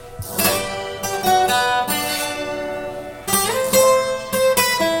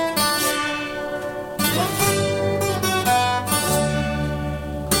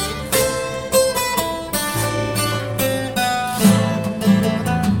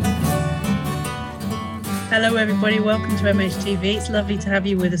Hello everybody, welcome to MHTV. It's lovely to have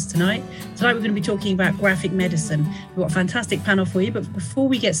you with us tonight. Tonight we're going to be talking about graphic medicine. We've got a fantastic panel for you, but before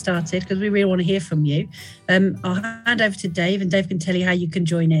we get started, because we really want to hear from you, I'll hand over to Dave, and Dave can tell you how you can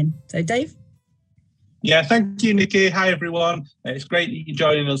join in. So Dave? Yeah, thank you, Nikki. Hi everyone. It's great that you're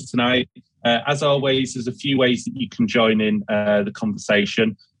joining us tonight. As always, there's a few ways that you can join in the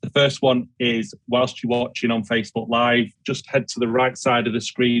conversation. The first one is whilst you're watching on Facebook Live, just head to the right side of the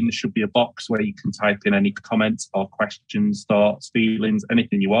screen. There should be a box where you can type in any comments or questions, thoughts, feelings,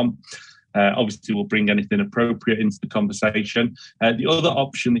 anything you want. Obviously, we'll bring anything appropriate into the conversation. The other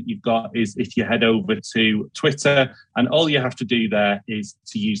option that you've got is if you head over to Twitter, and all you have to do there is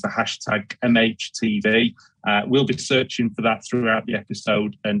to use the hashtag MHTV. We'll be searching for that throughout the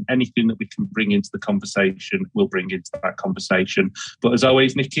episode, and anything that we can bring into the conversation, we'll bring into that conversation. But as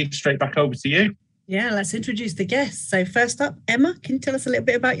always, Nikki, straight back over to you. Yeah, let's introduce the guests. So first up, Emma, can you tell us a little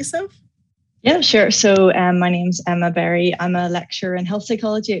bit about yourself? Yeah, sure. So my name's Emma Berry. I'm a lecturer in health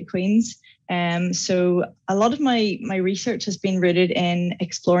psychology at Queen's. So a lot of my research has been rooted in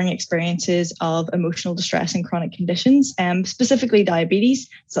exploring experiences of emotional distress and chronic conditions, specifically diabetes.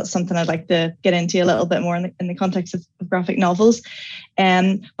 So that's something I'd like to get into a little bit more in the context of graphic novels.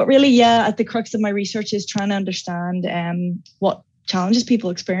 But really, yeah, at the crux of my research is trying to understand what challenges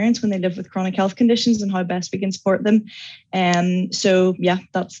people experience when they live with chronic health conditions and how best we can support them. So yeah,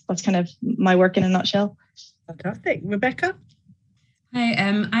 that's kind of my work in a nutshell. Fantastic. Rebecca? Hi,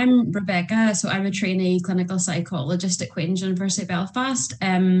 I'm Rebecca. So I'm a trainee clinical psychologist at Queen's University Belfast.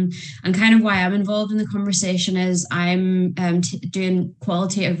 And kind of why I'm involved in the conversation is I'm doing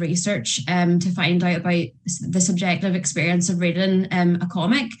qualitative research to find out about the subjective experience of reading a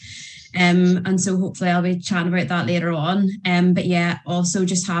comic. And so hopefully I'll be chatting about that later on. But yeah, also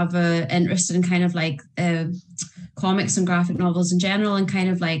just have an interest in kind of like comics and graphic novels in general, and kind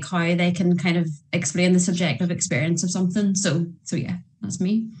of like how they can kind of explain the subjective experience of something. So yeah, that's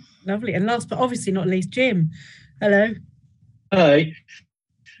me. Lovely. And last but obviously not least, Jim. Hello. Hi.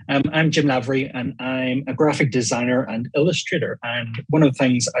 I'm Jim Lavery, and I'm a graphic designer and illustrator. And one of the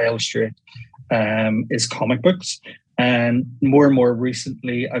things I illustrate is comic books. And more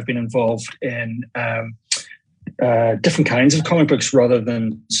recently, I've been involved in different kinds of comic books rather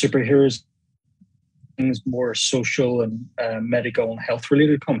than superheroes, things more social and medical and health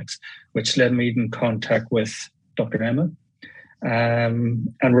related comics, which led me in contact with Dr. Emma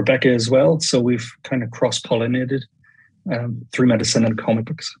and Rebecca as well. So we've kind of cross-pollinated through medicine and comic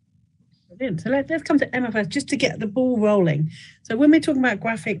books. Brilliant. So let's come to Emma first, just to get the ball rolling. So when we're talking about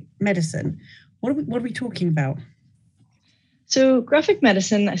graphic medicine, what are we talking about? So graphic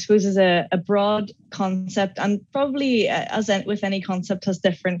medicine, I suppose, is a broad concept, and probably, with any concept, has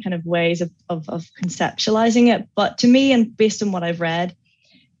different kind of ways of conceptualizing it. But to me, and based on what I've read,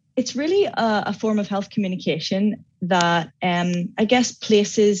 it's really a form of health communication that I guess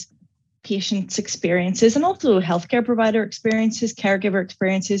places patients' experiences and also healthcare provider experiences, caregiver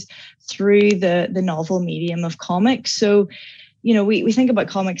experiences through the novel medium of comics. So, you know, we think about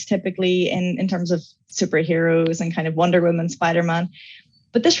comics typically in terms of superheroes and kind of Wonder Woman, Spider-Man,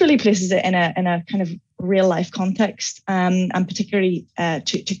 but this really places it in a kind of real life context, and particularly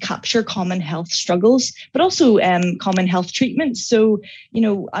to capture common health struggles, but also common health treatments. So, you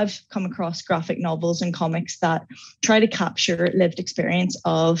know, I've come across graphic novels and comics that try to capture lived experience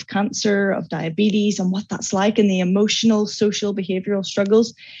of cancer, of diabetes, and what that's like, and the emotional, social, behavioral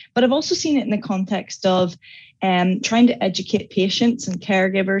struggles. But I've also seen it in the context of trying to educate patients and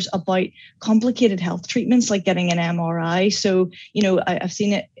caregivers about complicated health treatments like getting an MRI. So, you know, I've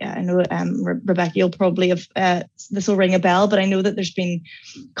seen it. I know, Rebecca, you'll probably have, this will ring a bell, but I know that there's been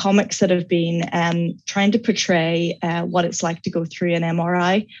comics that have been trying to portray what it's like to go through an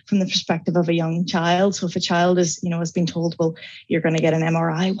MRI from the perspective of a young child. So if a child is, you know, has been told, well, you're going to get an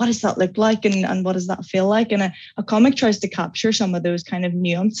MRI, what does that look like? And what does that feel like? And a comic tries to capture some of those kind of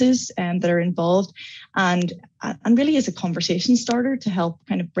nuances that are involved, and really is a conversation starter to help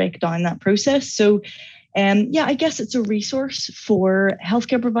kind of break down that process. So yeah, I guess it's a resource for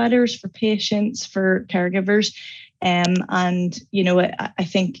healthcare providers, for patients, for caregivers. And, you know, I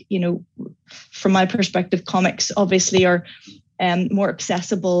think, you know, from my perspective, comics obviously are more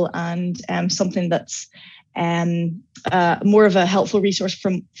accessible and something that's more of a helpful resource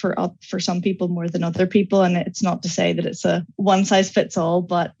for some people more than other people. And it's not to say that it's a one size fits all,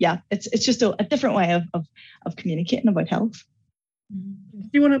 but yeah, it's just a different way of communicating about health. Do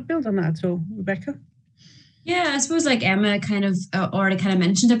you want to build on that at all, Rebecca? Yeah, I suppose like Emma kind of already kind of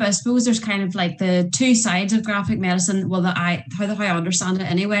mentioned it, but I suppose there's kind of like the two sides of graphic medicine. Well, how I understand it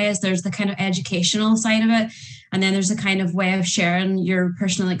anyway is there's the kind of educational side of it, And then there's a kind of way of sharing your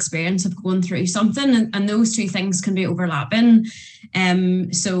personal experience of going through something. And those two things can be overlapping.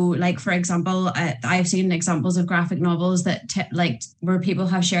 So like, for example, I've seen examples of graphic novels that where people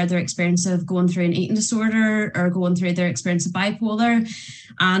have shared their experience of going through an eating disorder or going through their experience of bipolar.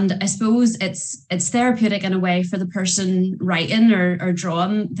 And I suppose it's therapeutic in a way for the person writing or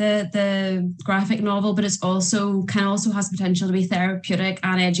drawing the graphic novel, but it's also has potential to be therapeutic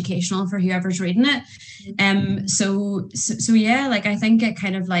and educational for whoever's reading it. So yeah, like I think it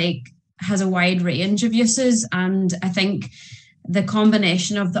kind of like has a wide range of uses, and I think the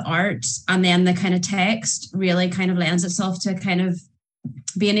combination of the art and then the kind of text really kind of lends itself to kind of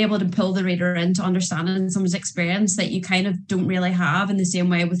being able to pull the reader into understanding someone's experience that you kind of don't really have in the same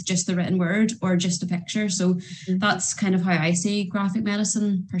way with just the written word or just a picture. So that's kind of how I see graphic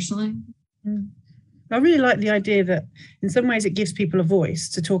medicine personally. I really like the idea that in some ways it gives people a voice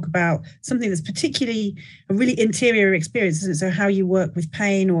to talk about something that's particularly a really interior experience, isn't it? So how you work with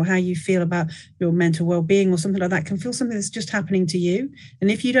pain or how you feel about your mental well-being or something like that can feel something that's just happening to you. And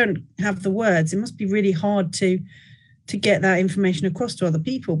if you don't have the words, it must be really hard to get that information across to other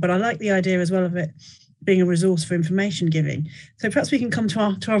people. But I like the idea as well of it being a resource for information giving. So perhaps we can come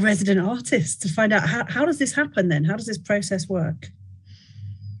to our resident artist to find out how does this happen then? How does this process work?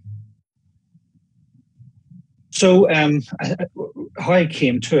 So how I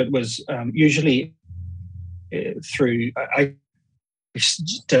came to it was usually through, I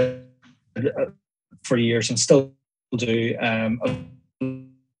did for years and still do a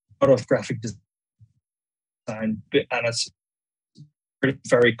lot of graphic design, and it's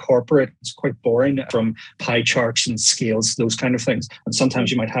very corporate. It's quite boring, from pie charts and scales, those kind of things. And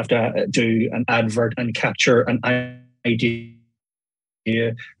sometimes you might have to do an advert and capture an idea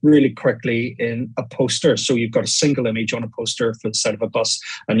really quickly in a poster. So you've got a single image on a poster for the side of a bus,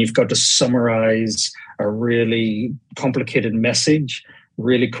 and you've got to summarize a really complicated message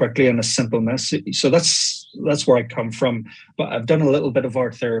really quickly in a simple message. So that's where I come from. But I've done a little bit of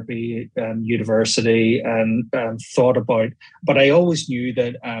art therapy university and thought about, but I always knew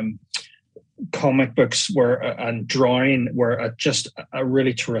that comic books and drawing were just a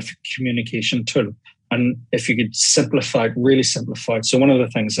really terrific communication tool. And if you could really simplify it. So one of the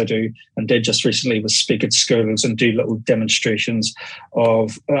things I do and did just recently was speak at schools and do little demonstrations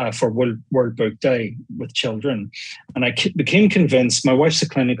for World Book Day with children. And I became convinced, my wife's a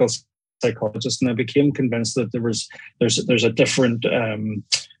clinical psychologist, and I became convinced that there's a different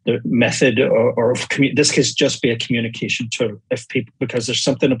method or this could just be a communication tool because there's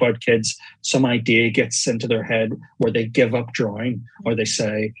something about kids, some idea gets into their head where they give up drawing, or they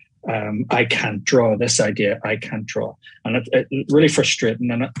say, I can't draw this idea. I can't draw. And it's really frustrating.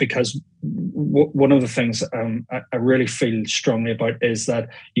 And because one of the things I really feel strongly about is that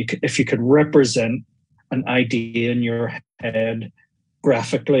if you could represent an idea in your head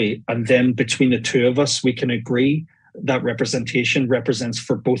graphically, and then between the two of us, we can agree that representation represents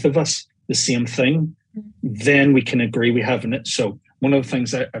for both of us the same thing, then we can agree we have it. So one of the things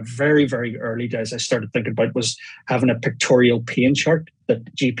that very, very early days I started thinking about was having a pictorial pain chart that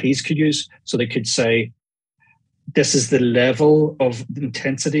GPs could use. So they could say, this is the level of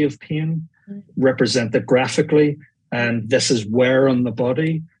intensity of pain represented graphically, and this is where on the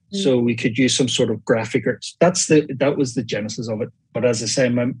body. So we could use some sort of graphic. That was the genesis of it. But as I say,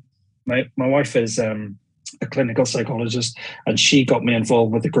 my wife is a clinical psychologist, and she got me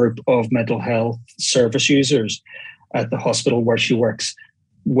involved with a group of mental health service users at the hospital where she works,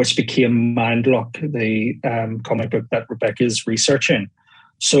 which became Mindlock, the comic book that Rebecca is researching.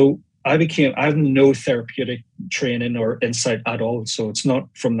 So I have no therapeutic training or insight at all, so it's not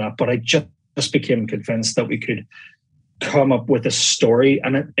from that, but I just became convinced that we could come up with a story,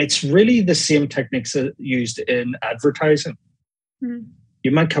 and it's really the same techniques used in advertising.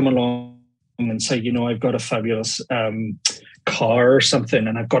 You might come along and say, I've got a fabulous car or something,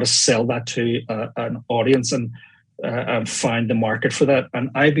 and I've got to sell that to an audience and find the market for that. And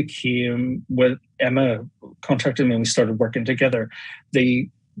I became, with Emma contacted me and we started working together, the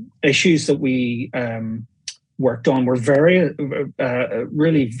issues that we worked on were very,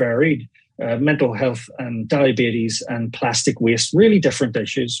 really varied. Mental health and diabetes and plastic waste, really different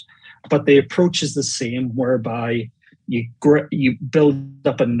issues, but the approach is the same, whereby you build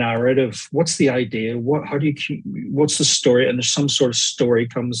up a narrative. What's the idea? What's the story? And there's some sort of story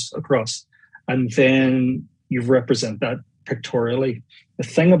comes across, and then you represent that pictorially. The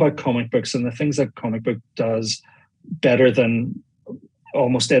thing about comic books, and the things that comic book does better than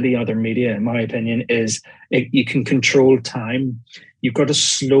almost any other media, in my opinion, is you can control time. You've got to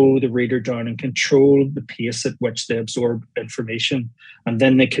slow the reader down and control the pace at which they absorb information, and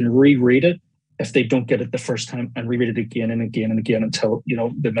then they can reread it if they don't get it the first time, and reread it again and again and again until,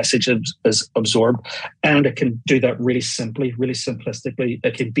 the message is absorbed. And it can do that really simply, really simplistically.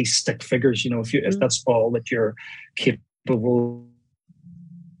 It can be stick figures, if that's all that you're capable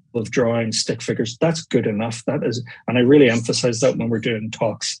of drawing, stick figures, that's good enough. That is, and I really emphasize that when we're doing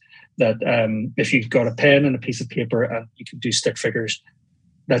talks, that if you've got a pen and a piece of paper and you can do stick figures,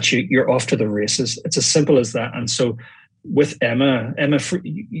 that you're off to the races. It's as simple as that. And so with Emma,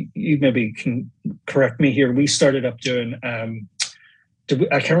 you maybe can correct me here. We started up doing,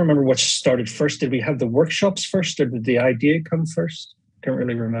 I can't remember which started first. Did we have the workshops first, or did the idea come first? Can't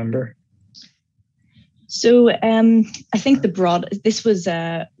really remember. So I think this was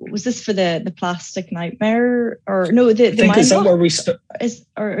this for the plastic nightmare, or no? The mind is that block? Where we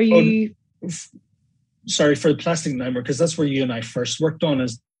are you? Sorry, for the plastic nightmare, because that's where you and I first worked on.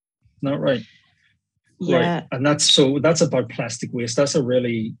 Is that right? Yeah, right. And that's about plastic waste. That's a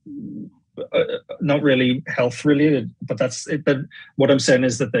really not really health related, but that's it. But what I'm saying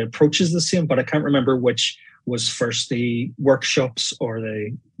is that the approach is the same, but I can't remember which was first, the workshops or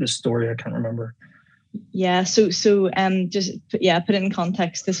the story. I can't remember. Yeah, so just put it in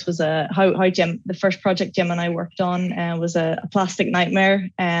context. This was how Jim, the first project Jim and I worked on was a plastic nightmare,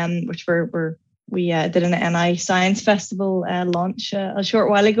 which we did an NI Science Festival launch a short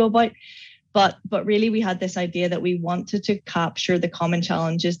while ago about. But really, we had this idea that we wanted to capture the common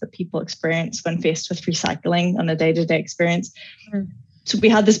challenges that people experience when faced with recycling on a day-to-day experience. Mm. So we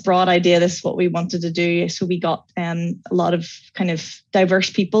had this broad idea, this is what we wanted to do. So we got a lot of kind of diverse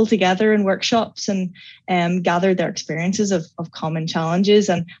people together in workshops and gathered their experiences of common challenges.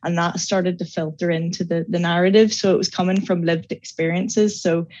 And that started to filter into the narrative. So it was coming from lived experiences.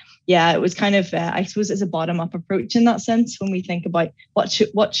 So yeah, it was kind of, I suppose it's a bottom-up approach in that sense when we think about what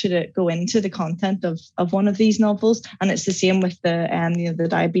should it go into the content of one of these novels. And it's the same with the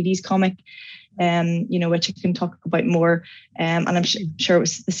diabetes comic. Which I can talk about more. And I'm sure it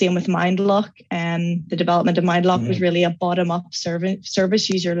was the same with Mindlock. The development of Mindlock was really a bottom-up service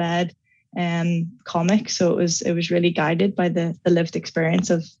user-led comic. So it was really guided by the lived experience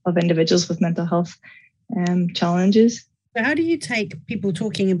of individuals with mental health challenges. So how do you take people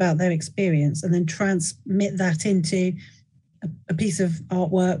talking about their experience and then transmit that into a piece of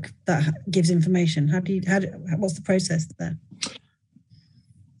artwork that gives information? What's the process there?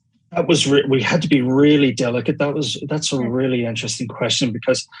 That was we had to be really delicate. That's a really interesting question,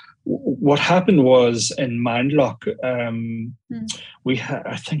 because what happened was in Mindlock, we had,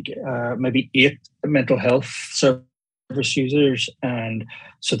 I think, maybe 8 mental health service users, and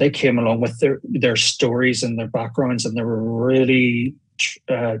so they came along with their stories and their backgrounds, and they were really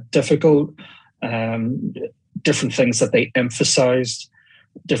difficult, different things that they emphasized,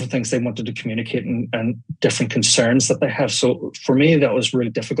 different things they wanted to communicate, and different concerns that they have. So for me, that was really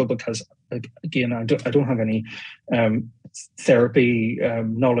difficult because, again, I don't have any therapy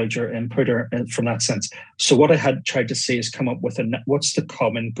knowledge or input or from that sense. So what I had tried to say is come up with what's the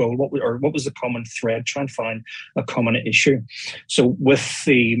common goal, what was the common thread, try and find a common issue. So with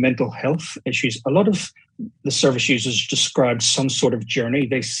the mental health issues, a lot of the service users described some sort of journey.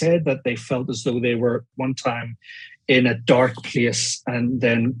 They said that they felt as though they were one time in a dark place and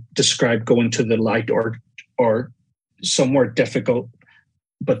then described going to the light or somewhere difficult,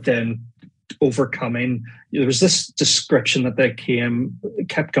 but then overcoming. There was this description that they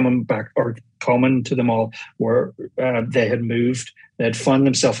kept coming back, or common to them all, where they had moved, they had found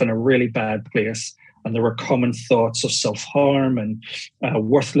themselves in a really bad place, and there were common thoughts of self-harm and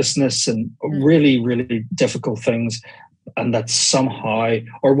worthlessness and really, really difficult things, and that somehow,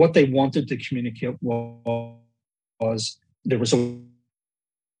 or what they wanted to communicate was there was a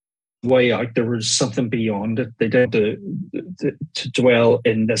way out, there was something beyond it. They didn't to dwell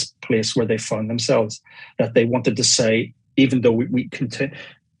in this place where they found themselves, that they wanted to say, even though we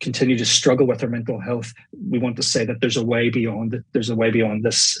continue to struggle with our mental health, we want to say that there's a way beyond it. There's a way beyond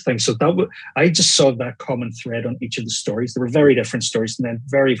this thing. So I just saw that common thread on each of the stories. There were very different stories, and then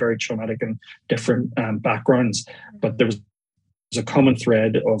very, very traumatic and different backgrounds, but there was a common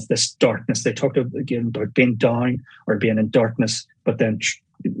thread of this darkness. They talked again about being down or being in darkness, but then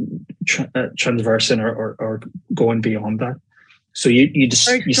transversing or going beyond that. So you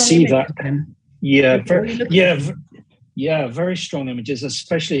see that, very strong images,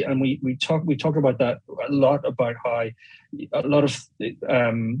 especially, and we talk about that a lot, about how a lot of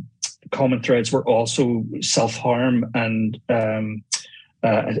common threads were also self-harm and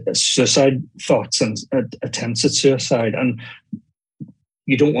suicide thoughts and attempts at suicide, and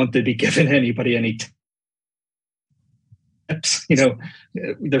you don't want to be giving anybody any you know,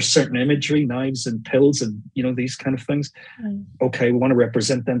 there's certain imagery, knives and pills and, you know, these kind of things. Okay, we want to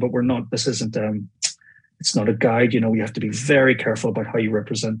represent them, but we're not, this isn't, it's not a guide, you know, you have to be very careful about how you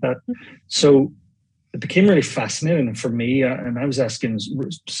represent that. So it became really fascinating for me. And I was asking, I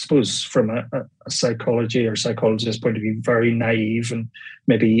suppose, from a psychology or psychologist point of view, very naive and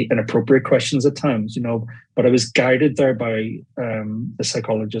maybe inappropriate questions at times, you know, but I was guided there by the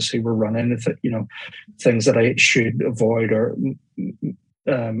psychologists who were running, you know, things that I should avoid or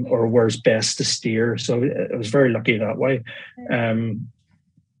where's best to steer. So I was very lucky that way.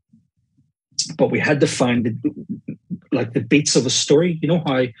 But we had to find the beats of a story. You know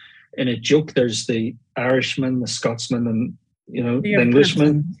how in a joke there's the Irishman, the Scotsman, and you know the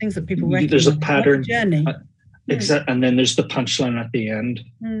Englishman. Things that people recognize. There's a pattern. Journey. And then there's the punchline at the end.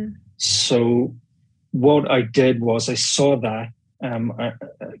 So what I did was I saw that. I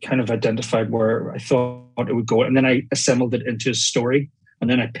kind of identified where I thought it would go, and then I assembled it into a story. And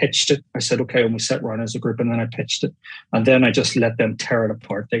then I pitched it. I said, okay, and we sat around as a group, and then I pitched it. And then I just let them tear it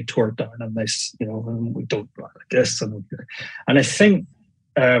apart. They tore it down, and they, you know, and we don't like this. And I think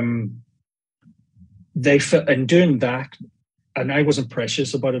they felt in doing that, and I wasn't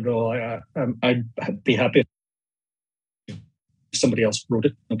precious about it at all. I'd be happy if somebody else wrote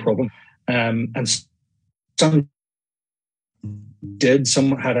it, no problem. And some did,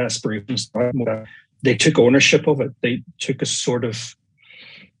 some had aspirations. They took ownership of it. They took a sort of,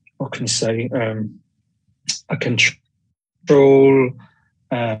 what can you say, a control,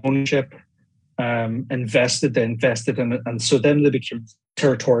 ownership, invested in it. And so then they became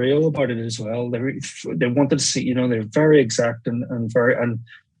territorial about it as well. They wanted to see, you know, they're very exact and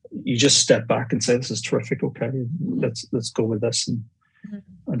you just step back and say, this is terrific. Okay, let's go with this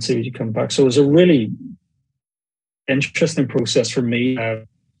and see what you come back. So it was a really interesting process for me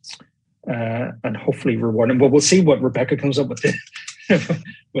and hopefully rewarding. Well, we'll see what Rebecca comes up with.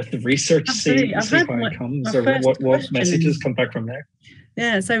 With the research, see how it comes, or what messages come back from there.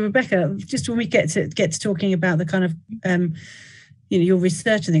 Yeah. So Rebecca, just when we get to talking about the kind of you know, your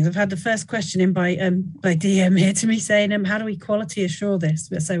research and things, I've had the first question in by DM here to me saying, how do we quality assure this?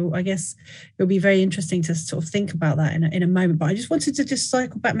 So I guess it'll be very interesting to sort of think about that in a moment. But I just wanted to just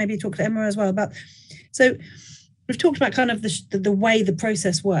cycle back, maybe talk to Emma as well about. So we've talked about kind of the way the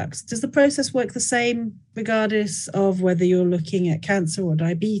process works. Does the process work the same regardless of whether you're looking at cancer or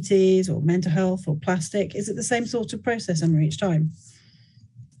diabetes or mental health or plastic? Is it the same sort of process, Emma, each time?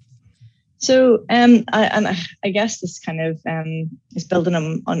 So I guess this kind of is building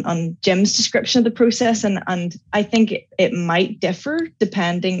on Jim's description of the process, and I think it might differ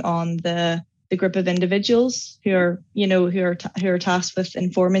depending on the group of individuals who are tasked with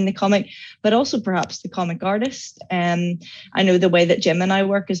informing the comic, but also perhaps the comic artist. I know the way that Jim and I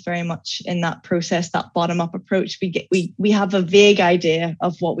work is very much in that process, that bottom-up approach. We have a vague idea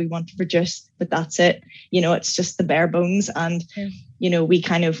of what we want to produce, but that's it. You know, it's just the bare bones, and you know, we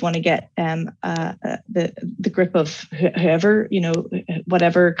kind of want to get the grip of whoever, you know,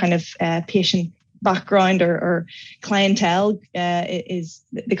 whatever kind of patient background or clientele is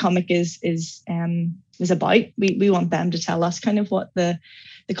the comic is about. We want them to tell us kind of what the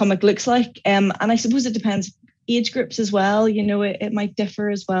comic looks like, and I suppose it depends age groups as well. You know, it might differ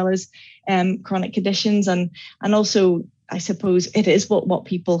as well as chronic conditions, and also I suppose it is what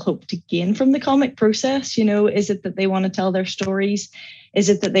people hope to gain from the comic process. You know, is it that they want to tell their stories? Is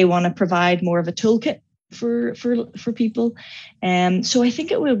it that they want to provide more of a toolkit for people? So I think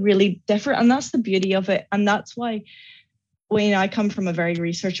it will really differ, and that's the beauty of it. And that's why when I come from a very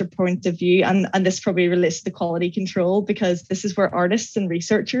researcher point of view, and this probably relates to quality control, because this is where artists and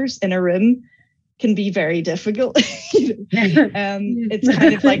researchers in a room can be very difficult. It's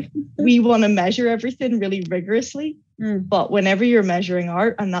kind of like we want to measure everything really rigorously. But whenever you're measuring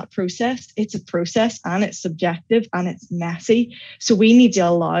art and that process, it's a process and it's subjective and it's messy. So we need to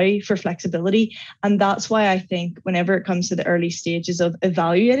allow for flexibility. And that's why I think whenever it comes to the early stages of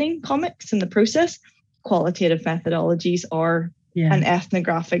evaluating comics in the process, qualitative methodologies and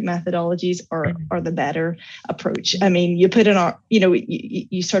ethnographic methodologies are the better approach. I mean, you put in our, you know,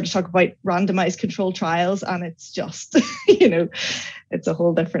 you start to talk about randomized controlled trials, and it's just, you know, it's a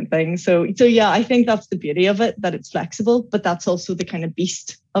whole different thing. So yeah, I think that's the beauty of it, that it's flexible, but that's also the kind of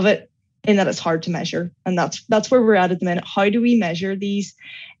beast of it, in that it's hard to measure. And that's where we're at the minute. How do we measure these,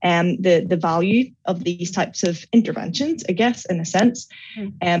 the value of these types of interventions, I guess, in a sense,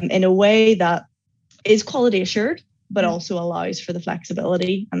 in a way that is quality assured, but also allows for the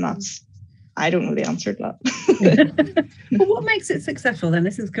flexibility. And I don't know the answer to that. Well, what makes it successful then?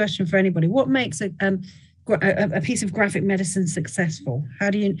 This is a question for anybody. What makes a piece of graphic medicine successful?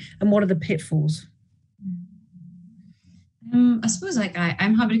 How do you, and what are the pitfalls? I suppose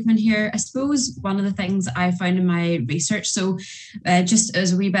I'm happy to come in here. I suppose one of the things I found in my research, so just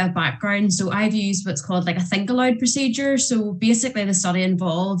as a wee bit of background, so I've used what's called like a think aloud procedure. So basically the study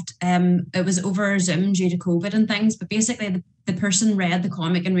involved, it was over Zoom due to COVID and things, but basically the person read the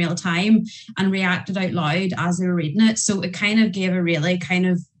comic in real time and reacted out loud as they were reading it. So it kind of gave a really kind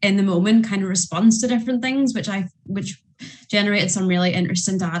of in the moment kind of response to different things, which generated some really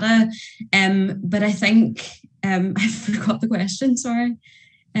interesting data. But I think I forgot the question, sorry.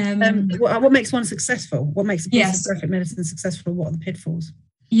 What makes one successful? What makes a piece of graphic medicine successful? What are the pitfalls?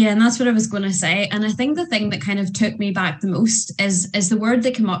 Yeah, and that's what I was going to say. And I think the thing that kind of took me back the most is the word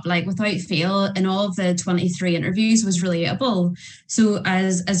that came up, like without fail, in all of the 23 interviews was relatable. So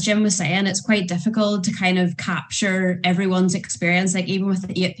as Jim was saying, it's quite difficult to kind of capture everyone's experience. Like even with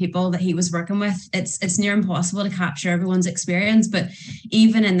the 8 people that he was working with, it's near impossible to capture everyone's experience. But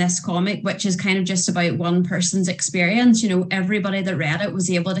even in this comic, which is kind of just about one person's experience, you know, everybody that read it was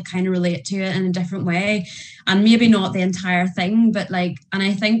able to kind of relate to it in a different way. And maybe not the entire thing, but like, and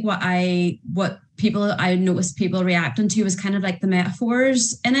I think what I noticed people reacting to was kind of like the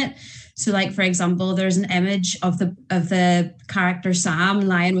metaphors in it. So like, for example, there's an image of the character Sam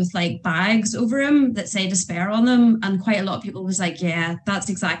lying with like bags over him that say despair on them. And quite a lot of people was like, yeah, that's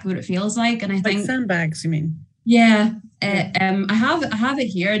exactly what it feels like. And I think sandbags, you mean? Yeah. I have it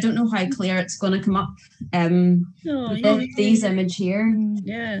here. I don't know how clear it's going to come up. These image here.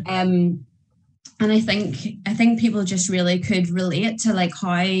 Yeah. And I think people just really could relate to like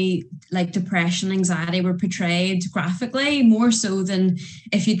how like depression and anxiety were portrayed graphically, more so than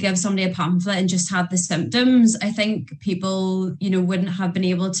if you'd give somebody a pamphlet and just had the symptoms. I think people, you know, wouldn't have been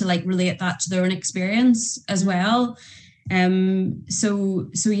able to like relate that to their own experience as well.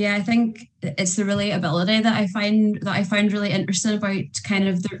 So yeah, I think it's the relatability that I find really interesting about kind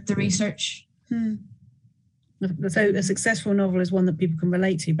of the research. So a successful novel is one that people can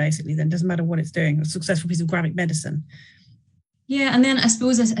relate to, basically, then. Doesn't matter what it's doing. A successful piece of graphic medicine. Yeah, and then I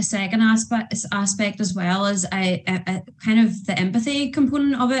suppose a second aspect as well is I kind of the empathy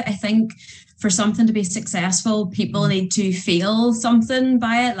component of it. I think for something to be successful, people need to feel something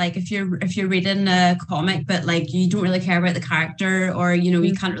by it. Like if you're reading a comic, but like you don't really care about the character, or you know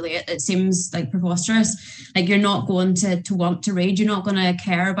you can't relate, it seems like preposterous. Like you're not going to want to read. You're not going to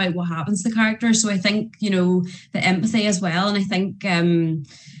care about what happens to the character. So I think, you know, the empathy as well, and I think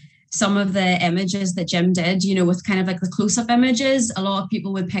some of the images that Jim did, you know, with kind of like the close-up images, a lot of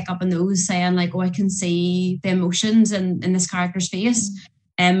people would pick up on those saying like, oh, I can see the emotions in this character's face.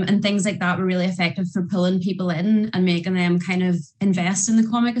 And things like that were really effective for pulling people in and making them kind of invest in the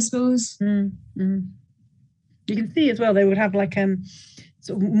comic, I suppose. Mm-hmm. You can see as well, they would have like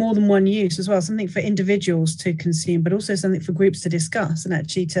sort of more than one use as well, something for individuals to consume, but also something for groups to discuss, and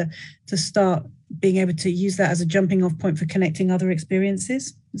actually to start being able to use that as a jumping off point for connecting other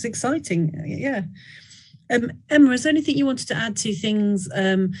experiences. It's exciting. Yeah. Emma, is there anything you wanted to add to things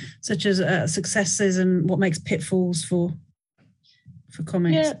such as successes and what makes pitfalls for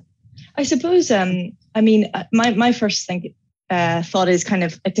comics? Yeah, I suppose, I mean, my first thought is kind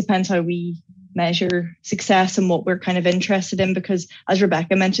of, it depends how we measure success and what we're kind of interested in, because as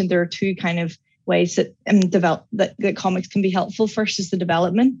Rebecca mentioned, there are two kind of ways that that comics can be helpful. First is the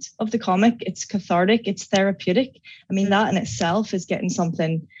development of the comic. It's cathartic, it's therapeutic. I mean, that in itself is getting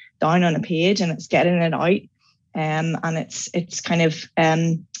something down on a page and it's getting it out. And it's kind of,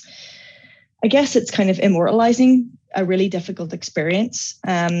 I guess it's kind of immortalizing a really difficult experience,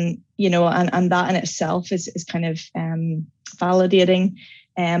 you know, and that in itself is kind of validating.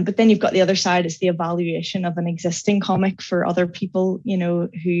 But then you've got the other side, is the evaluation of an existing comic for other people, you know,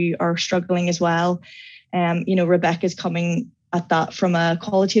 who are struggling as well. You know, Rebecca's coming at that from a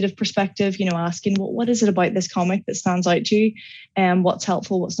qualitative perspective, you know, asking what is it about this comic that stands out to you, and what's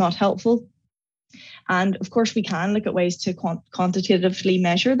helpful, what's not helpful. And of course, we can look at ways to quantitatively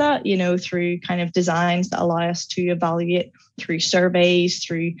measure that, you know, through kind of designs that allow us to evaluate through surveys,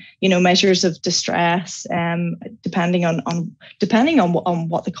 through, you know, measures of distress, depending on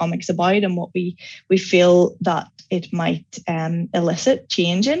what the comic's about and what we feel that it might elicit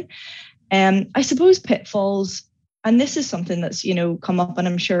change in. I suppose pitfalls, and this is something that's, you know, come up, and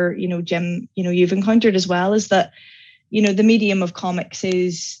I'm sure, you know, Jim, you know, you've encountered as well, is that, you know, the medium of comics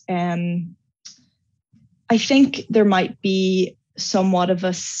is, I think there might be somewhat of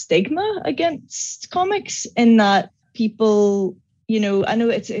a stigma against comics, in that people, you know, I know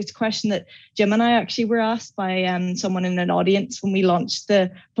it's a question that Jim and I actually were asked by someone in an audience when we launched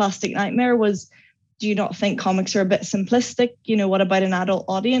the Plastic Nightmare, was, do you not think comics are a bit simplistic? You know, what about an adult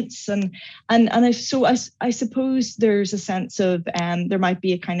audience? And I suppose there's a sense of, there might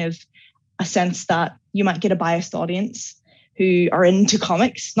be a kind of a sense that you might get a biased audience who are into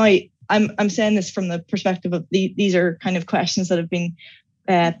comics. Now, I'm saying this from the perspective of these are kind of questions that have been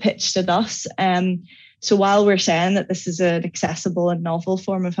pitched at us. So while we're saying that this is an accessible and novel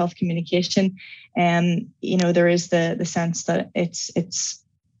form of health communication, there is the sense that it's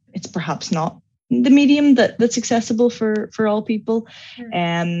perhaps not the medium that's accessible for all people.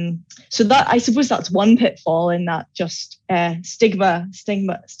 So that, I suppose, that's one pitfall in that, just stigma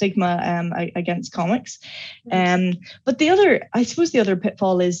against comics. But the other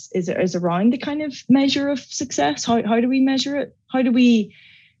pitfall is around the kind of measure of success. How do we measure it? How do we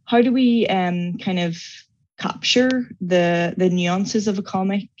kind of capture the nuances of a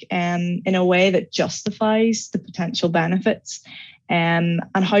comic in a way that justifies the potential benefits? And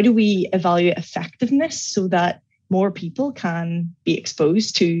how do we evaluate effectiveness so that more people can be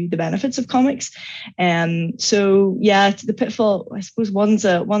exposed to the benefits of comics? So yeah, the pitfall, I suppose, one's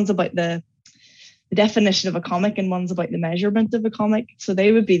about the definition of a comic and one's about the measurement of a comic. So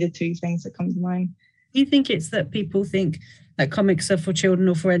they would be the two things that come to mind. Do you think it's that people think that comics are for children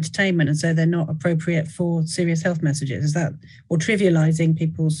or for entertainment, and so they're not appropriate for serious health messages? Is that, or trivializing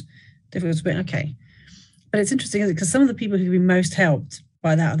people's difficulties? Okay. But it's interesting, isn't it? Because some of the people who've been most helped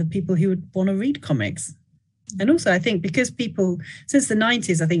by that are the people who would want to read comics. And also, I think because people, since the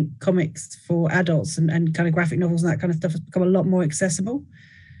 90s, I think comics for adults and kind of graphic novels and that kind of stuff has become a lot more accessible.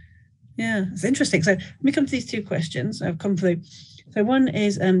 Yeah, it's interesting. So let me come to these two questions I've come through. So one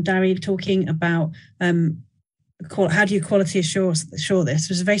is Dari talking about how do you quality assure this? It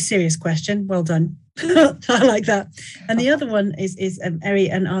was a very serious question. Well done. I like that. And the other one is Eri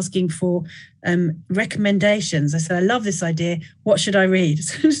and asking for recommendations. I said, I love this idea. What should I read?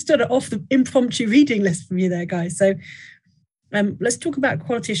 So just sort of off the impromptu reading list from you there, guys. So let's talk about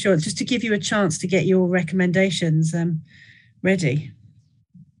quality assurance, just to give you a chance to get your recommendations ready.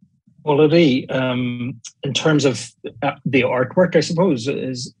 Quality, in terms of the artwork, I suppose,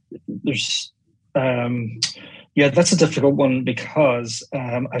 there's that's a difficult one, because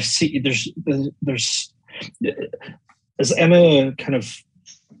I've seen there's as Emma kind of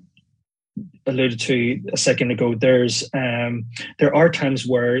alluded to a second ago, there are times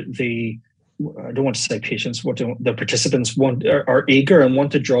where I don't want to say patients, the participants are eager and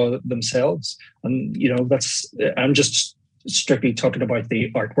want to draw themselves, and I'm just strictly talking about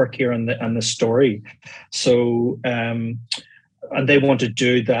the artwork here and the story. So and they want to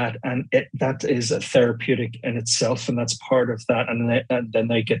do that, and that is a therapeutic in itself, and that's part of that, and then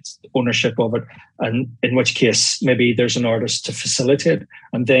they get ownership of it, and in which case maybe there's an artist to facilitate,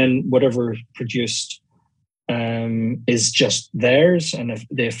 and then whatever produced is just theirs, and if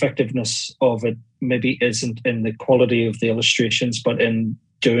the effectiveness of it maybe isn't in the quality of the illustrations but in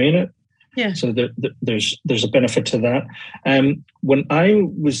doing it. Yeah. So there's a benefit to that. When I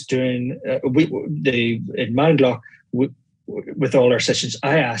was doing in Mindlock, with all our sessions,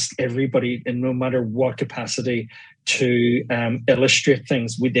 I asked everybody, in no matter what capacity, to illustrate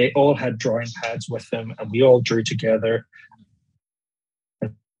things. They all had drawing pads with them, and we all drew together.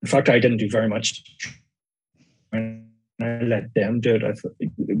 In fact, I didn't do very much. And I let them do it. I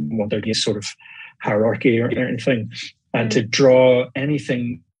didn't want there to be a sort of hierarchy or anything. And to draw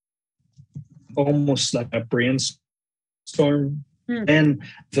anything almost like a brainstorm. And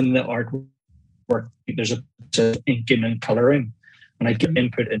then the artwork, there's a inking and colouring, and I get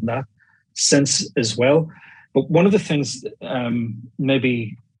input in that sense as well. But one of the things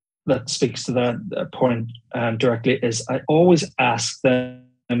maybe that speaks to that point directly is I always ask them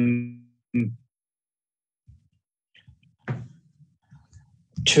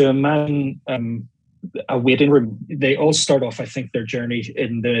to imagine a waiting room. They all start off, I think, their journey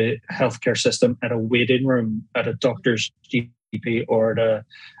in the healthcare system at a waiting room at a doctor's GP or at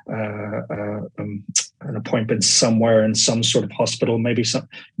an appointment somewhere in some sort of hospital, maybe some,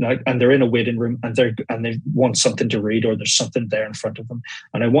 and they're in a waiting room, and they want something to read, or there's something there in front of them.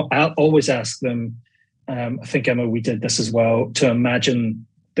 And I'll always ask them, I think, Emma, we did this as well, to imagine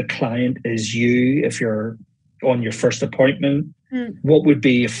the client is you. If you're on your first appointment, what would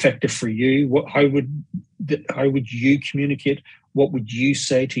be effective for you? How would you communicate? What would you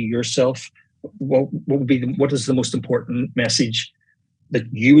say to yourself? What is the most important message that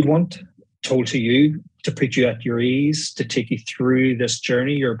you would want told to you, to put you at your ease, to take you through this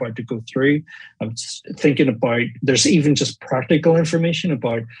journey you're about to go through? I'm thinking about, there's even just practical information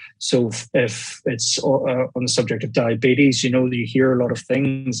about, so if it's on the subject of diabetes, you hear a lot of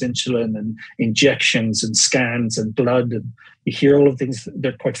things, insulin and injections and scans and blood, and you hear all of things,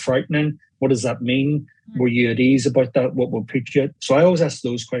 they're quite frightening. What does that mean? Were you at ease about that? What will put you at? So I always ask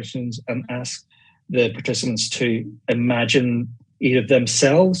those questions and ask the participants to imagine either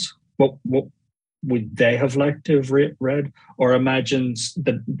themselves, what would they have liked to have read, or imagines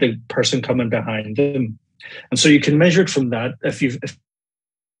the person coming behind them. And so you can measure it from that. If you've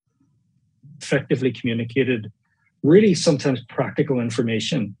effectively communicated really sometimes practical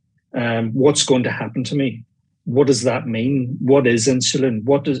information, what's going to happen to me? What does that mean? What is insulin?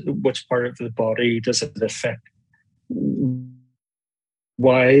 Which part of the body does it affect?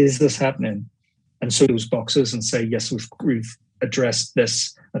 Why is this happening? And so those boxes and say, yes, we've addressed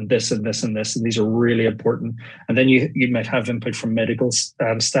this and this and this and this, and these are really important. And then you might have input from medical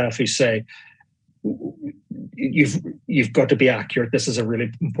staff who say, you've got to be accurate. This is a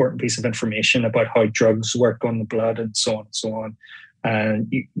really important piece of information about how drugs work on the blood and so on and so on.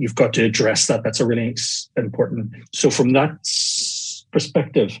 And you've got to address that. That's a really important. So from that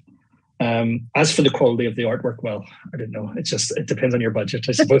perspective, as for the quality of the artwork, well, I don't know. It depends on your budget,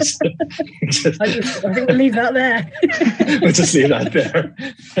 I suppose. I think we'll leave that there. We'll just leave that there.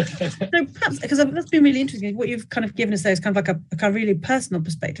 So perhaps, because that's been really interesting, what you've kind of given us there is kind of like a kind of really personal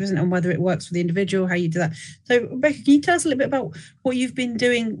perspective, isn't it, on whether it works for the individual, how you do that. So Rebecca, can you tell us a little bit about what you've been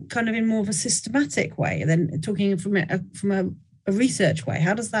doing kind of in more of a systematic way, and then talking from a research way?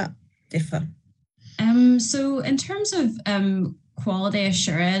 How does that differ? So in terms of quality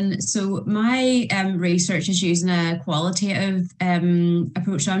assurance, so my research is using a qualitative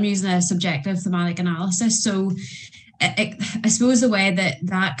approach. So I'm using a subjective thematic analysis. So I suppose the way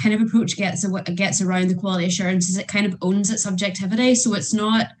that kind of approach gets around the quality assurance is it kind of owns its subjectivity. So it's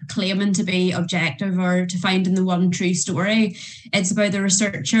not claiming to be objective or to find in the one true story. It's about the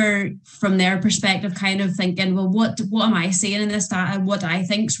researcher from their perspective kind of thinking, well, what am I seeing in this data? What I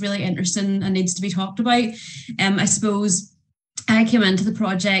think is really interesting and needs to be talked about. I suppose I came into the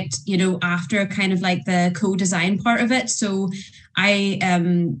project, after kind of like the co-design part of it. So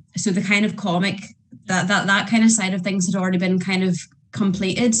so the kind of comic, that kind of side of things had already been kind of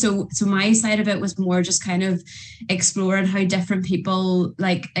completed. So my side of it was more just kind of exploring how different people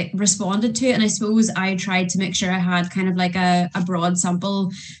responded to it. And I suppose I tried to make sure I had kind of like a broad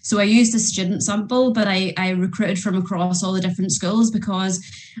sample. So I used a student sample, but I recruited from across all the different schools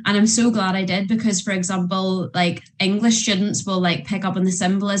and I'm so glad I did, because for example, like English students will like pick up on the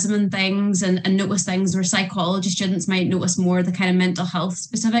symbolism and things and notice things where psychology students might notice more the kind of mental health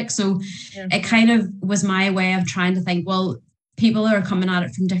specific. So It kind of was my way of trying to think, well, people are coming at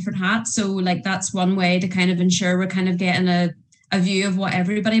it from different hats. So like that's one way to kind of ensure we're kind of getting a view of what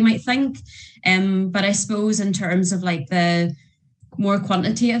everybody might think. But I suppose in terms of like the more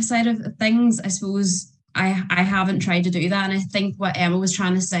quantitative side of things, I suppose I haven't tried to do that. And I think what Emma was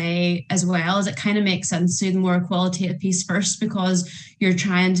trying to say as well is it kind of makes sense to do the more qualitative piece first, because you're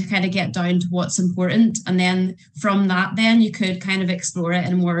trying to kind of get down to what's important. And then from that, then you could kind of explore it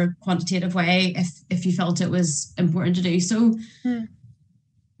in a more quantitative way if you felt it was important to do so.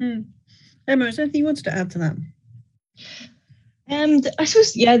 Emma, is there anything you wanted to add to that? I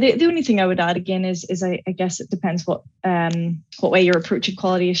suppose, the only thing I would add again is I guess it depends what way you're approaching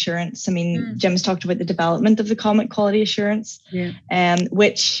quality assurance. I mean, Jim's talked about the development of the comic quality assurance,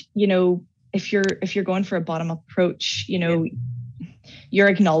 which, if you're going for a bottom-up approach, you're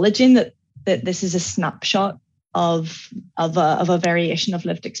acknowledging that this is a snapshot of a variation of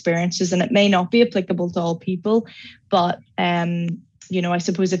lived experiences, and it may not be applicable to all people, but I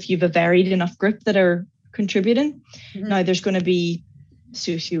suppose if you've a varied enough group that are contributing. Now there's going to be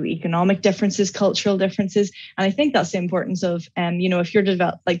socioeconomic differences, cultural differences, and I think that's the importance of if you're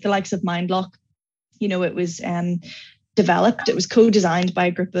developed like the likes of Mindlock, it was developed, it was co-designed by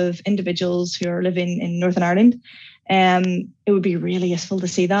a group of individuals who are living in Northern Ireland. It would be really useful to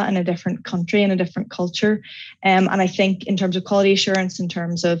see that in a different country, in a different culture, and I think in terms of quality assurance, in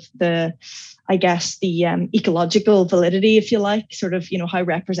terms of the ecological validity, if you like, sort of, how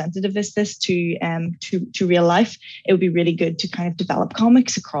representative is this to real life? It would be really good to kind of develop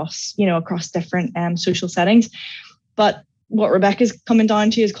comics across different social settings. But what Rebecca's coming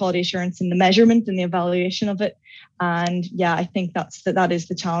down to is quality assurance and the measurement and the evaluation of it. And I think that is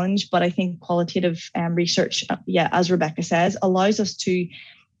the challenge. But I think qualitative research, as Rebecca says, allows us to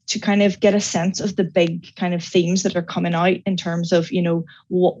kind of get a sense of the big kind of themes that are coming out in terms of,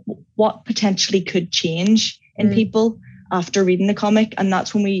 what potentially could change in people after reading the comic. And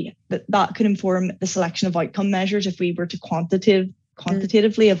that's when that could inform the selection of outcome measures if we were to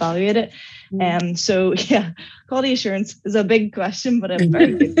quantitatively evaluate it. Quality assurance is a big question, but a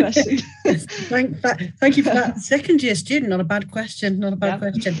very good question. Thank you for that. Second year student, not a bad question.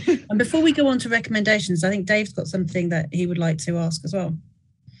 And before we go on to recommendations, I think Dave's got something that he would like to ask as well.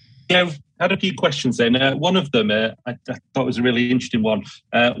 Yeah, I've had a few questions then. One of them I thought was a really interesting one.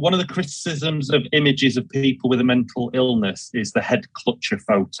 One of the criticisms of images of people with a mental illness is the head clutcher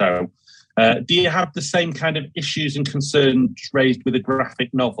photo. Do you have the same kind of issues and concerns raised with a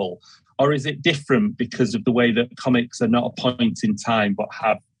graphic novel? Or is it different because of the way that comics are not a point in time, but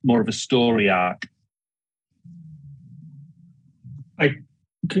have more of a story arc? I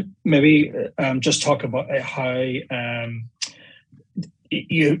could maybe just talk about how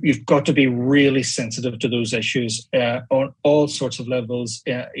you've got to be really sensitive to those issues on all sorts of levels,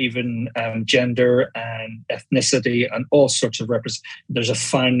 even gender and ethnicity and all sorts of there's a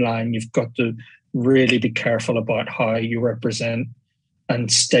fine line. You've got to really be careful about how you represent, and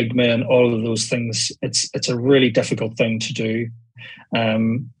stigma and all of those things. It's a really difficult thing to do.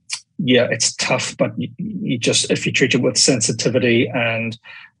 It's tough, but you just, if you treat it with sensitivity and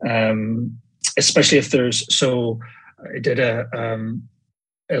especially if I did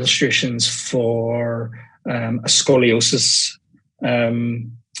illustrations for a scoliosis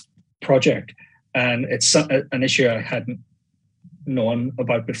project, and it's an issue I hadn't known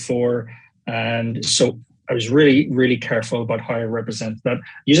about before, and so I was really, really careful about how I represent that.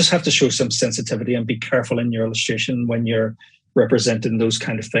 You just have to show some sensitivity and be careful in your illustration when you're representing those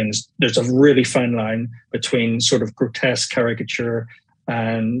kind of things. There's a really fine line between sort of grotesque caricature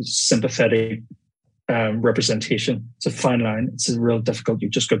and sympathetic representation. It's a fine line. It's a real difficult.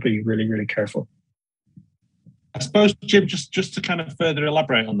 You've just got to be really, really careful. I suppose, Jim, just to kind of further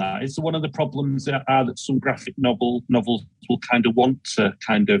elaborate on that, is one of the problems that some graphic novels will kind of want to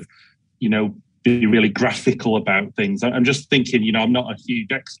kind of, be really graphical about things. I'm just thinking, I'm not a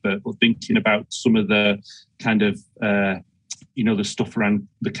huge expert, but thinking about some of the kind of, the stuff around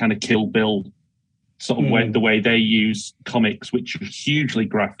the kind of Kill Bill sort of way, the way they use comics, which are hugely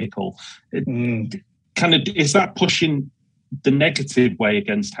graphical. Kind of, is that pushing the negative way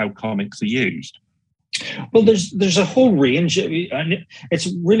against how comics are used? Well, there's a whole range, and it's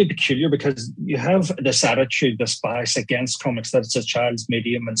really peculiar because you have this attitude, this bias against comics that it's a child's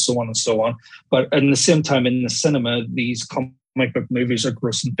medium and so on and so on. But at the same time, in the cinema, these comic book movies are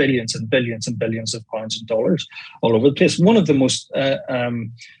grossing billions and billions and billions of pounds and dollars all over the place. One of the most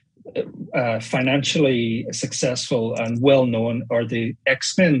financially successful and well-known are the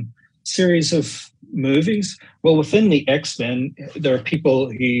X-Men series of movies. Well, within the X-Men, there are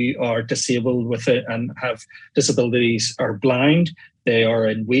people who are disabled with it and have disabilities, are blind, they are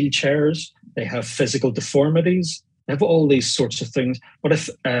in wheelchairs, they have physical deformities, they have all these sorts of things, but if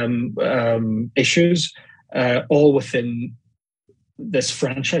issues all within this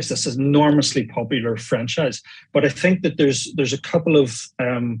franchise, this enormously popular franchise. But I think that there's a couple of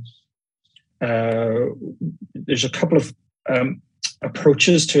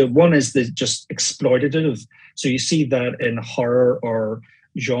approaches to it. One is the just exploitative. So you see that in horror or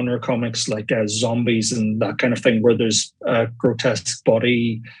genre comics like zombies and that kind of thing, where there's grotesque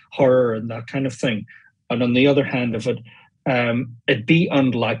body horror and that kind of thing. And on the other hand of it, it'd be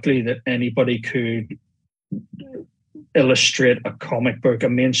unlikely that anybody could illustrate a comic book, a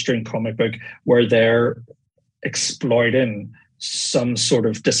mainstream comic book, where they're exploiting some sort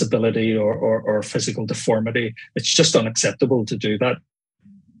of disability or physical deformity. It's just unacceptable to do that.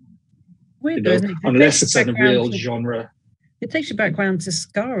 Weird, though, isn't it? Unless it's in a real genre. It takes you back round to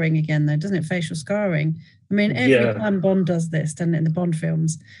scarring again, though, doesn't it? Facial scarring. I mean, every time Bond does this, doesn't it, in the Bond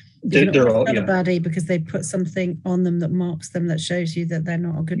films, they're all a baddie because they put something on them that marks them, that shows you that they're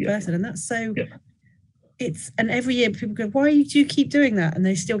not a good person. And that's so... And every year people go, why do you keep doing that? And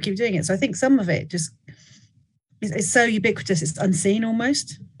they still keep doing it. So I think some of it just... It's so ubiquitous, it's unseen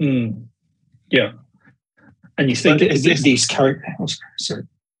almost. Yeah. And you think these characters... Sorry.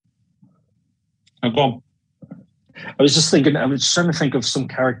 Oh, go on. I was just thinking, I was trying to think of some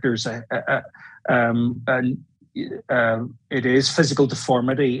characters, and it is physical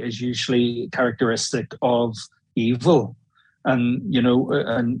deformity is usually characteristic of evil. And,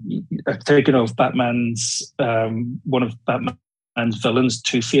 thinking of Batman's, one of Batman's villains,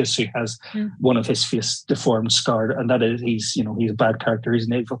 Two-Face, who has one of his face deformed, scarred, and that is, he's a bad character, he's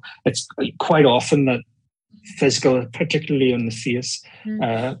an evil. It's quite often that physical, particularly on the face,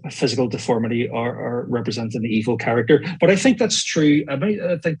 physical deformity are representing the evil character. But I think that's true.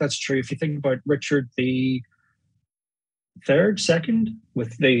 I think that's true if you think about Richard the Second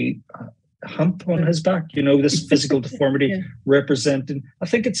with the hump on his back, this physical deformity representing. I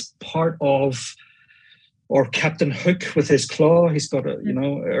think it's part of, or Captain Hook with his claw, he's got a,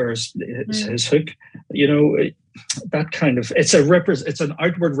 or his hook, that kind of, it's an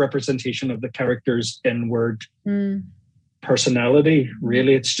outward representation of the character's inward personality,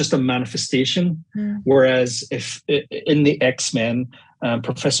 really. It's just a manifestation. Whereas if in the X-Men,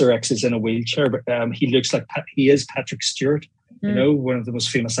 Professor X is in a wheelchair, but he looks like he is Patrick Stewart. you know, one of the most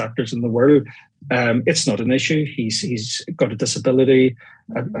famous actors in the world. It's not an issue. He's got a disability.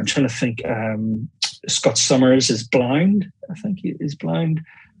 I'm trying to think. Scott Summers is blind. I think he is blind.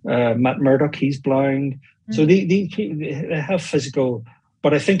 Matt Murdock, he's blind. So they have physical,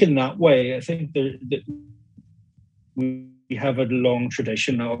 but I think in that way, I think that we have a long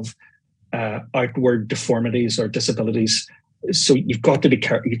tradition of outward deformities or disabilities. So you've got to be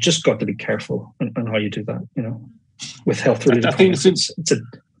careful. You just got to be careful on how you do that. You know, with health related. I think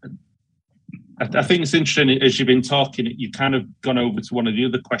it's interesting as you've been talking. You kind of gone over to one of the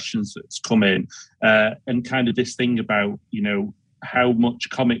other questions that's come in, and kind of this thing about, you know, how much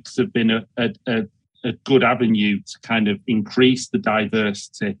comics have been a good avenue to kind of increase the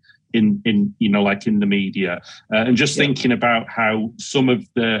diversity in you know, like in the media, and just thinking about how some of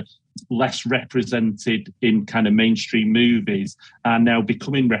the less represented in kind of mainstream movies are now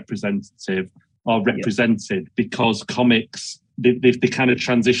becoming representative or represented because comics, they're kind of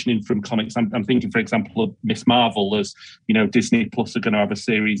transitioning from comics. I'm thinking, for example, of Miss Marvel, as you know, Disney Plus are going to have a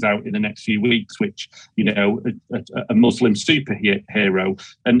series out in the next few weeks, which, you know, a Muslim superhero,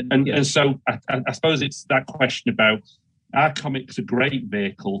 and so I suppose it's that question about, are comics a great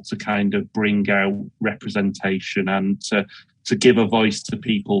vehicle to kind of bring out representation and to give a voice to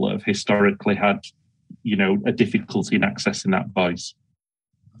people that have historically had, you know, a difficulty in accessing that voice?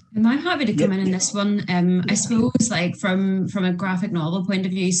 I'm happy to come in this one. I suppose, like from a graphic novel point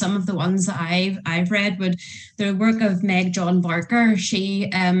of view, some of the ones that I've read would the work of Meg John Barker. She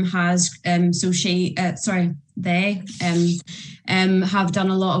they have done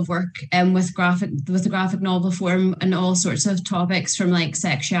a lot of work with the graphic novel form and all sorts of topics from like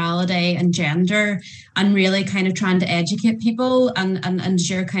sexuality and gender, and really kind of trying to educate people. And as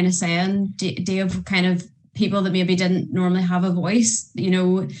you're kind of saying, Dave, kind of people that maybe didn't normally have a voice, you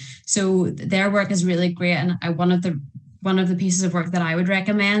know, so their work is really great, and one of the pieces of work that I would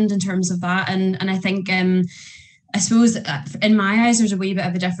recommend in terms of that. And I think I suppose in my eyes there's a wee bit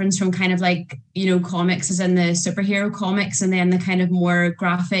of a difference from kind of like, you know, comics as in the superhero comics and then the kind of more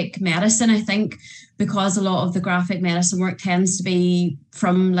graphic medicine. I think because a lot of the graphic medicine work tends to be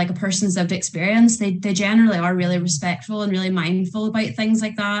from like a person's lived experience, they generally are really respectful and really mindful about things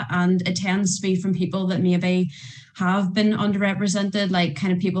like that. And it tends to be from people that maybe have been underrepresented, like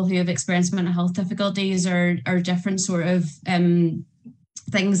kind of people who have experienced mental health difficulties or different sort of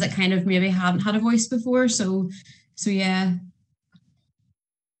things that kind of maybe haven't had a voice before. So yeah.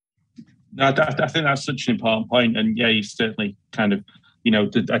 No, I think that's such an important point. And yeah, you certainly kind of, you know,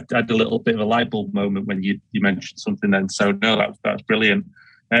 I had a little bit of a light bulb moment when you mentioned something then. So no, that's brilliant.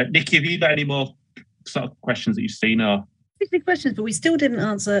 Nikki, have you got any more sort of questions that you've seen? Or questions, but we still didn't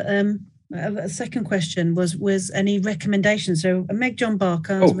answer. A second question was any recommendations. So Meg John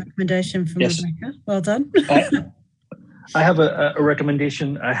Barker's recommendation from Rebecca. Well done. I have a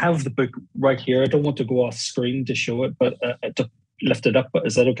recommendation. I have the book right here. I don't want to go off screen to show it, but to lift it up. But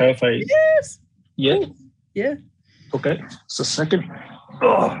is that okay if I? Yes. Yeah. Cool. Yeah. Okay. So second.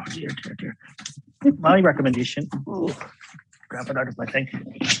 Oh dear. My recommendation. Grab it out of my thing.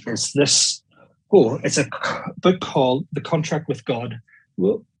 Is this? Oh, it's a book called The Contract with God.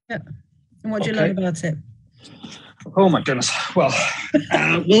 Whoa. Yeah. And what do you learn about it? Oh my goodness. Well,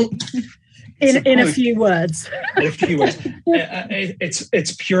 in a few words. In a few words.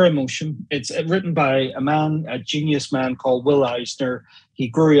 It's pure emotion. It's written by a genius man called Will Eisner. He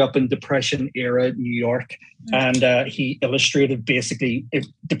grew up in Depression era New York, and he illustrated basically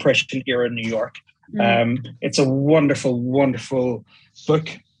Depression era New York. It's a wonderful, wonderful book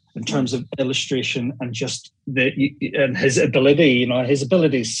in terms of illustration and just and his ability. You know, his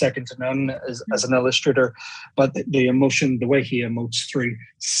ability is second to none as an illustrator, but the emotion, the way he emotes through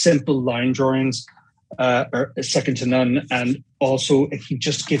simple line drawings are second to none. And also, he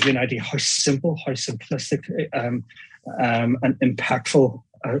just gives you an idea how simple, how simplistic and impactful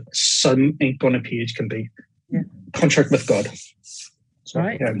some ink on a page can be. Yeah. Contract with God. So,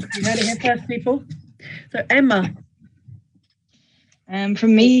 right. You heard it here first, people. So Emma.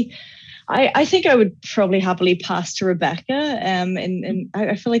 From me, I think I would probably happily pass to Rebecca. And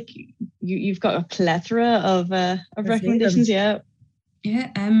I feel like you've got a plethora of recommendations. Yeah.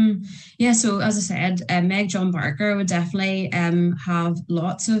 Yeah. So as I said, Meg John Barker would definitely have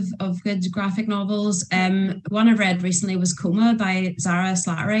lots of good graphic novels. One I read recently was Coma by Zara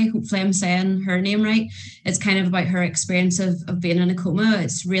Slattery. Hopefully I'm saying her name right. It's kind of about her experience of being in a coma.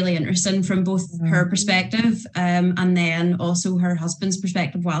 It's really interesting from both her perspective and then also her husband's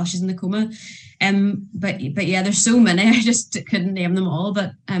perspective while she's in the coma. But yeah, there's so many. I just couldn't name them all,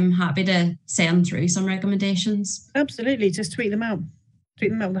 but I'm happy to send through some recommendations. Absolutely. Just tweet them out.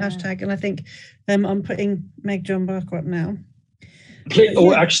 Tweet them out with the hashtag. And I think I'm putting Meg John Barker up now.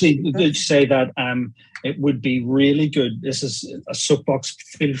 Actually, did say that it would be really good. This is a soapbox.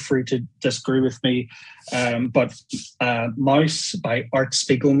 Feel free to disagree with me. But Mouse by Art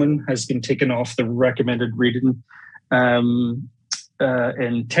Spiegelman has been taken off the recommended reading in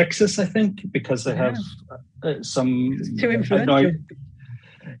Texas, I think, because they have some. Too influential.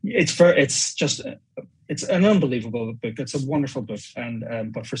 It's an unbelievable book. It's a wonderful book,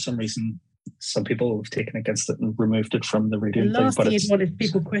 and but for some reason, some people have taken against it and removed it from the reading. The last thing you'd want is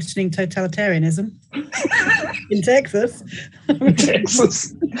people questioning totalitarianism in Texas.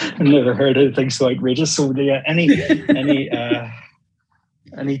 Texas, I've never heard anything so outrageous. So yeah, any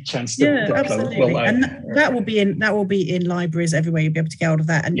chance to absolutely. Well, and that will be in libraries everywhere. You'll be able to get hold of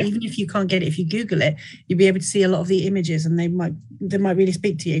that. And even if you can't get it, if you Google it, you'll be able to see a lot of the images, and they might really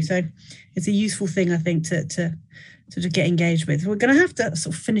speak to you. So it's a useful thing, I think, to get engaged with. We're going to have to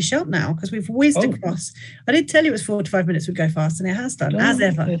sort of finish up now because we've whizzed across. I did tell you it was 45 minutes would go fast, and it has done, as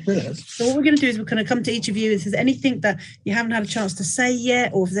ever. So what we're going to do is we're going to come to each of you. If there's anything that you haven't had a chance to say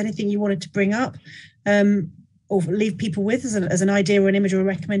yet, or if there's anything you wanted to bring up, or leave people with as an idea or an image or a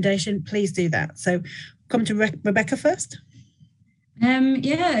recommendation, please do that. So come to Rebecca first.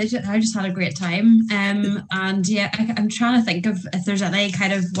 I just had a great time. And I'm trying to think of if there's any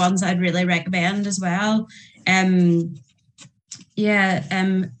kind of ones I'd really recommend as well.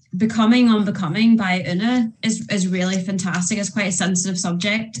 Becoming Unbecoming by Una is really fantastic. It's quite a sensitive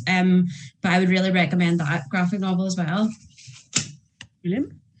subject, but I would really recommend that graphic novel as well.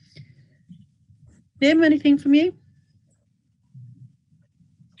 Brilliant. Jim, anything from you?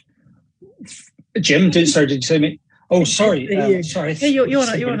 Jim, did you say me? Oh, sorry. Sorry. Yeah,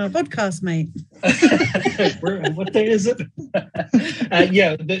 you're on a podcast, mate. What day is it?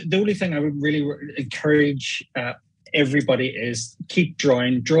 The only thing I would really encourage everybody is keep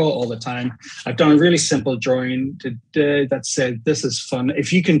drawing, draw all the time. I've done a really simple drawing today that said, this is fun.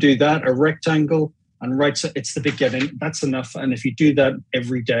 If you can do that, a rectangle, and write, it's the beginning, that's enough. And if you do that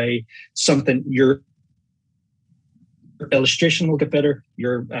every day, your illustration will get better,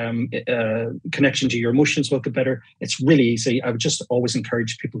 your connection to your emotions will get better. It's really easy. I would just always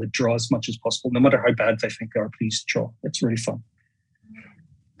encourage people to draw as much as possible, no matter how bad they think they are. Please draw. It's really fun.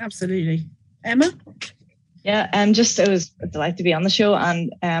 Absolutely. Emma? Yeah, it was a delight to be on the show,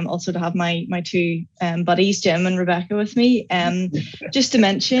 and also to have my two buddies, Jim and Rebecca, with me. Just to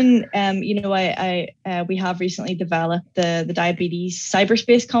mention, we have recently developed the diabetes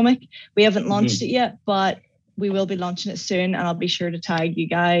cyberspace comic. We haven't launched it yet, but we will be launching it soon, and I'll be sure to tag you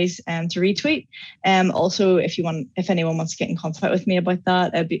guys to retweet. Also, if anyone wants to get in contact with me about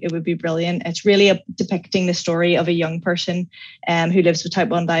that, it would be brilliant. It's really depicting the story of a young person who lives with type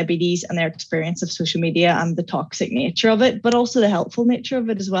 1 diabetes and their experience of social media and the toxic nature of it, but also the helpful nature of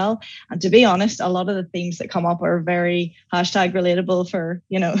it as well. And to be honest, a lot of the themes that come up are very #relatable for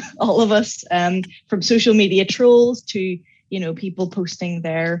all of us, from social media trolls to people posting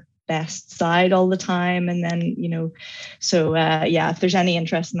their best side all the time, and then if there's any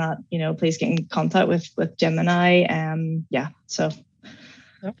interest in that, please get in contact with Jim and I. So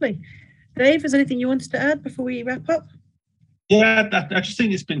lovely. Dave, is there anything you wanted to add before we wrap up? Yeah, I just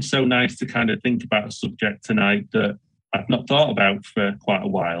think it's been so nice to kind of think about a subject tonight that I've not thought about for quite a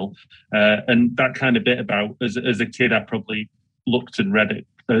while, and that kind of bit about as a kid, I probably looked and read it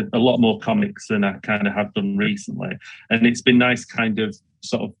a lot more comics than I kind of have done recently, and it's been nice kind of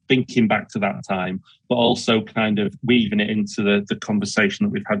sort of thinking back to that time, but also kind of weaving it into the conversation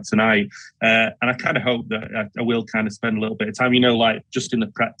that we've had tonight. And I kind of hope that I will kind of spend a little bit of time, like just in the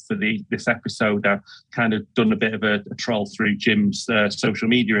prep for this episode, I've kind of done a bit of a troll through Jim's social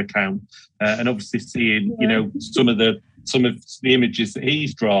media account, and obviously seeing, some of the images that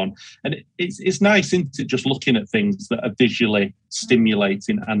he's drawn. And it's nice, isn't it, just looking at things that are visually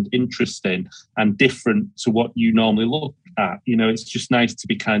stimulating and interesting and different to what you normally look at. It's just nice to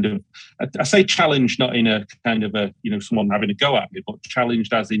be kind of, I say challenged, not in a kind of a, someone having a go at me, but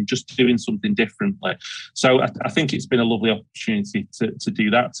challenged as in just doing something differently. So I think it's been a lovely opportunity to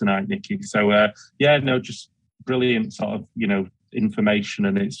do that tonight, Nikki. So just brilliant sort of, information,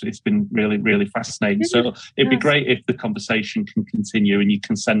 and it's been really, really fascinating. So it'd be great if the conversation can continue and you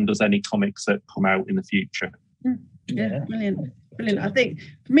can send us any comics that come out in the future. Yeah, brilliant. I think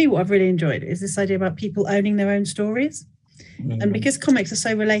for me, what I've really enjoyed is this idea about people owning their own stories. And because comics are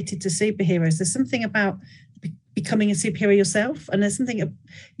so related to superheroes, there's something about becoming a superhero yourself. And there's something,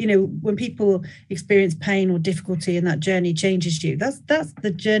 when people experience pain or difficulty and that journey changes you, that's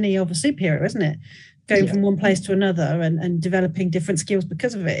the journey of a superhero, isn't it? Going from one place to another and developing different skills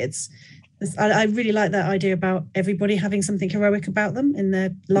because of it. I really like that idea about everybody having something heroic about them in their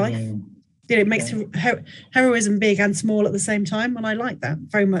life. It makes heroism big and small at the same time, and I like that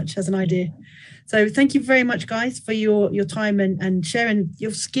very much as an idea. So thank you very much, guys, for your time and sharing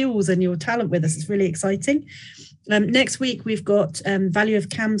your skills and your talent with us. It's really exciting. Next week, we've got value of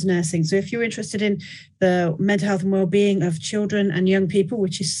CAMHS nursing. So if you're interested in the mental health and well-being of children and young people,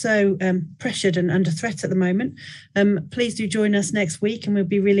 which is so pressured and under threat at the moment, please do join us next week, and we'll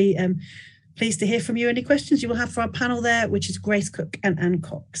be really pleased to hear from you. Any questions you will have for our panel there, which is Grace Cook and Anne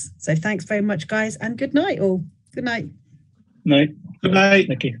Cox. So thanks very much, guys, and good night all. Good night. Night. Good night.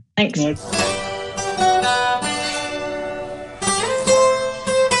 Thank you. Thanks. Good night.